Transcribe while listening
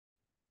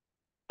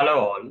Hello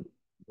all,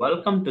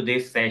 welcome to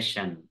this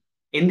session.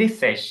 In this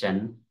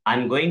session,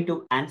 I'm going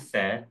to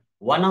answer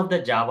one of the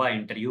Java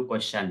interview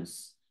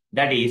questions.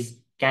 That is,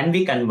 can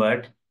we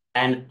convert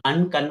an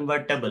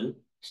unconvertible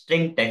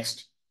string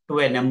text to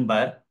a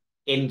number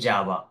in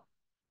Java?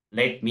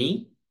 Let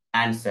me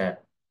answer.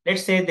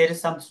 Let's say there is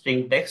some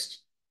string text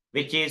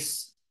which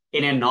is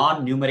in a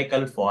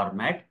non-numerical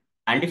format,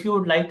 and if you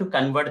would like to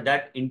convert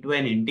that into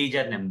an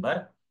integer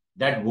number,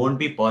 that won't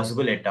be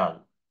possible at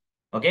all.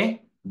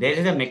 Okay, there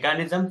is a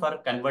mechanism for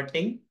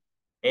converting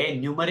a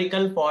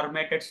numerical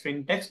formatted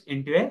string text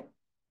into a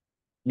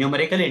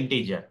numerical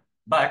integer.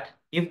 But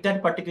if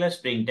that particular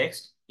string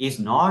text is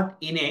not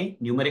in a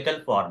numerical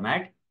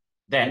format,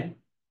 then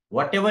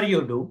whatever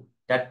you do,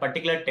 that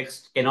particular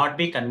text cannot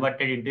be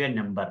converted into a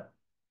number.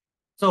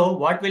 So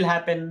what will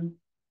happen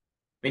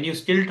when you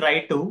still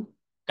try to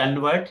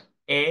convert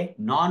a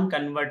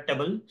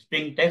non-convertible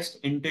string text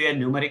into a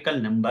numerical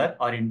number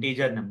or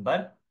integer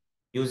number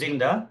using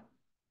the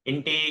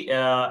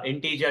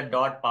integer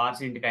dot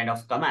parseInt kind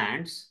of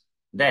commands,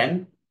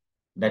 then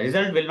the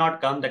result will not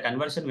come, the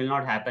conversion will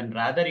not happen.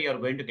 Rather, you are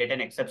going to get an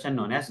exception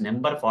known as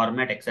number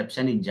format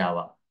exception in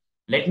Java.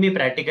 Let me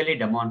practically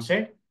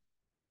demonstrate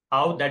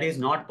how that is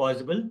not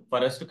possible for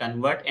us to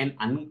convert an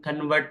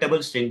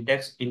unconvertible string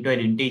text into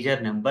an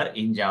integer number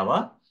in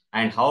Java,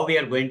 and how we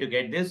are going to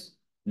get this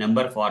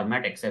number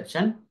format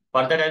exception.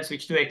 Further, I'll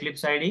switch to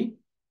Eclipse IDE,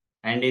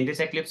 and in this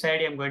Eclipse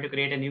IDE, I'm going to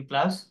create a new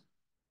class.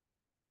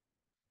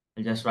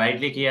 I'll just right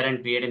click here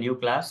and create a new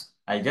class.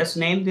 I'll just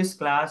name this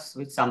class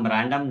with some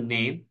random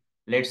name.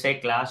 Let's say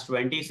class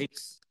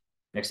 26.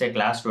 Let's say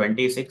class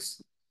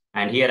 26.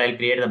 And here I'll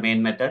create the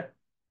main method.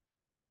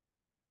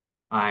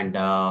 And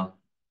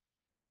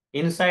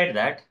inside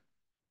that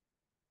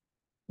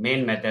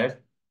main method,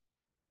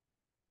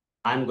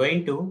 I'm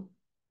going to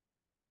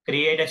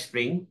create a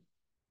string.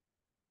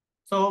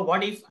 So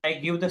what if I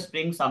give the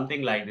string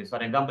something like this?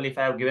 For example, if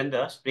I have given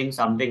the string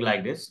something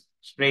like this,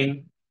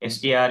 string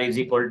str is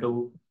equal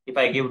to, if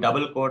I give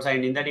double quotes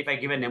and in that if I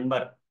give a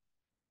number,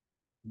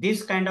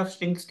 these kind of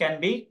strings can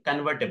be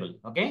convertible.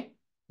 Okay,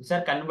 these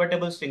are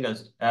convertible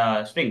strings.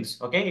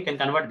 Okay, you can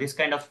convert this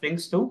kind of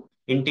strings to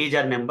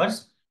integer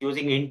numbers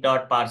using int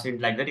dot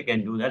parseInt like that. You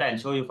can do that. I'll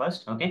show you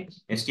first. Okay,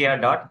 str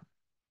dot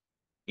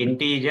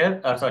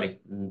integer. Sorry,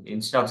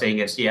 instead of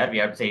saying str, we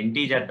have to say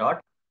integer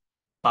dot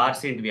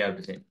parseInt. We have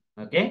to say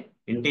okay,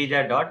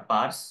 integer dot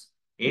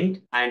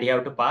parseInt, and you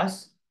have to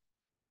pass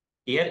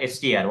here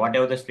str,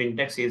 whatever the string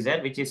text is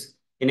there, which is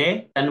in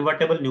a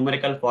convertible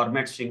numerical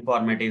format, string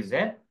format is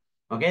there.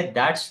 Okay,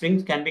 that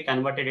string can be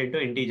converted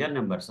into integer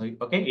numbers. So,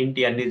 okay, int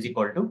n is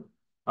equal to,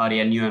 or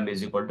num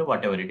is equal to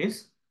whatever it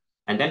is,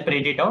 and then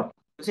print it out.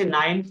 You see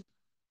 9.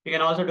 You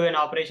can also do an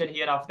operation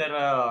here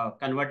after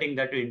converting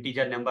that to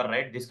integer number,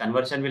 right? This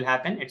conversion will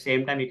happen. At the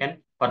same time, you can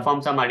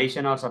perform some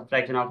addition or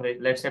subtraction of,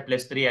 let's say,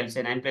 plus 3. I'll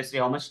say 9 plus 3,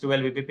 how much?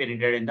 12 will be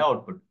printed in the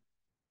output.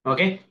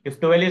 Okay,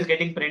 if 12 is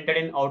getting printed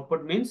in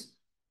output means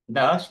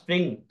the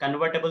string,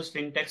 convertible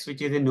string text,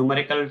 which is in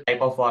numerical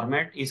type of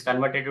format, is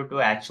converted to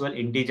actual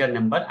integer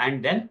number,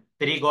 and then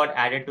 3 got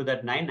added to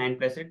that 9, 9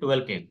 plus 3,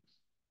 12 came.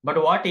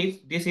 But what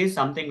if this is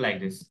something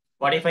like this?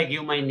 What if I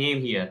give my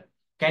name here?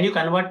 Can you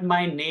convert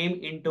my name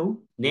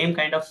into name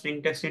kind of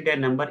string text into a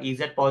number? Is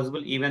that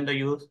possible even though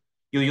you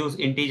use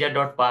integer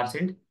dot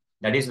parseInt?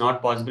 That is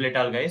not possible at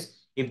all, guys.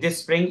 If this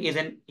string is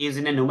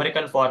in a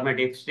numerical format,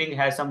 if string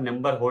has some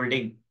number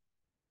holding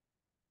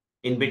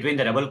in between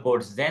the double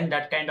quotes, then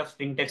that kind of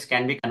string text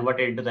can be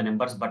converted into the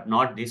numbers, but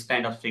not this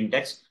kind of string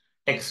text.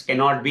 Text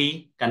cannot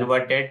be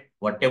converted,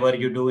 whatever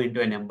you do, into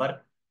a number.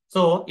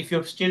 So if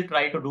you still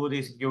try to do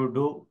this,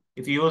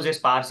 if you use this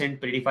parseInt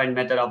predefined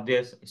method of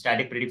this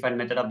static predefined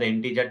method of the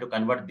integer to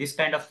convert this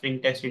kind of string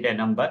text into a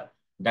number,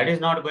 that is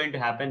not going to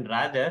happen.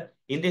 Rather,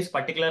 in this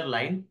particular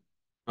line,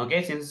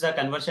 okay, since the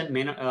conversion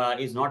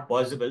is not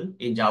possible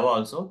in Java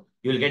also,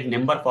 you will get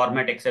number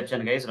format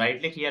exception, guys.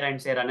 Right click here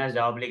and say run as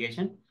Java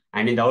application.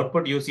 And in the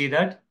output, you see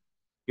that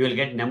you will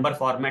get number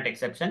format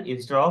exception.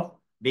 Instead of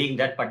being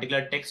that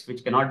particular text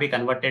which cannot be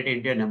converted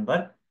into a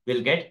number,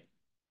 we'll get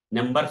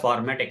number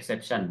format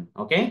exception.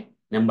 Okay,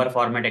 number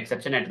format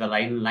exception at the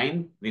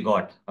line we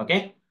got.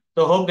 Okay,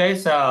 so hope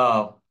guys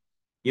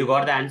you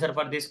got the answer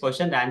for this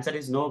question. The answer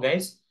is no,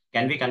 guys.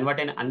 Can we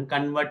convert an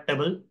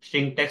unconvertible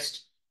string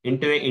text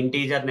into an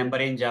integer number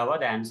in Java?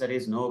 The answer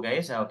is no,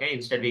 guys. Okay,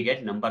 instead we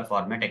get number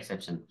format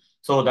exception.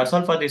 So that's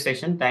all for this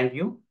session. Thank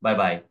you. Bye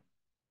bye.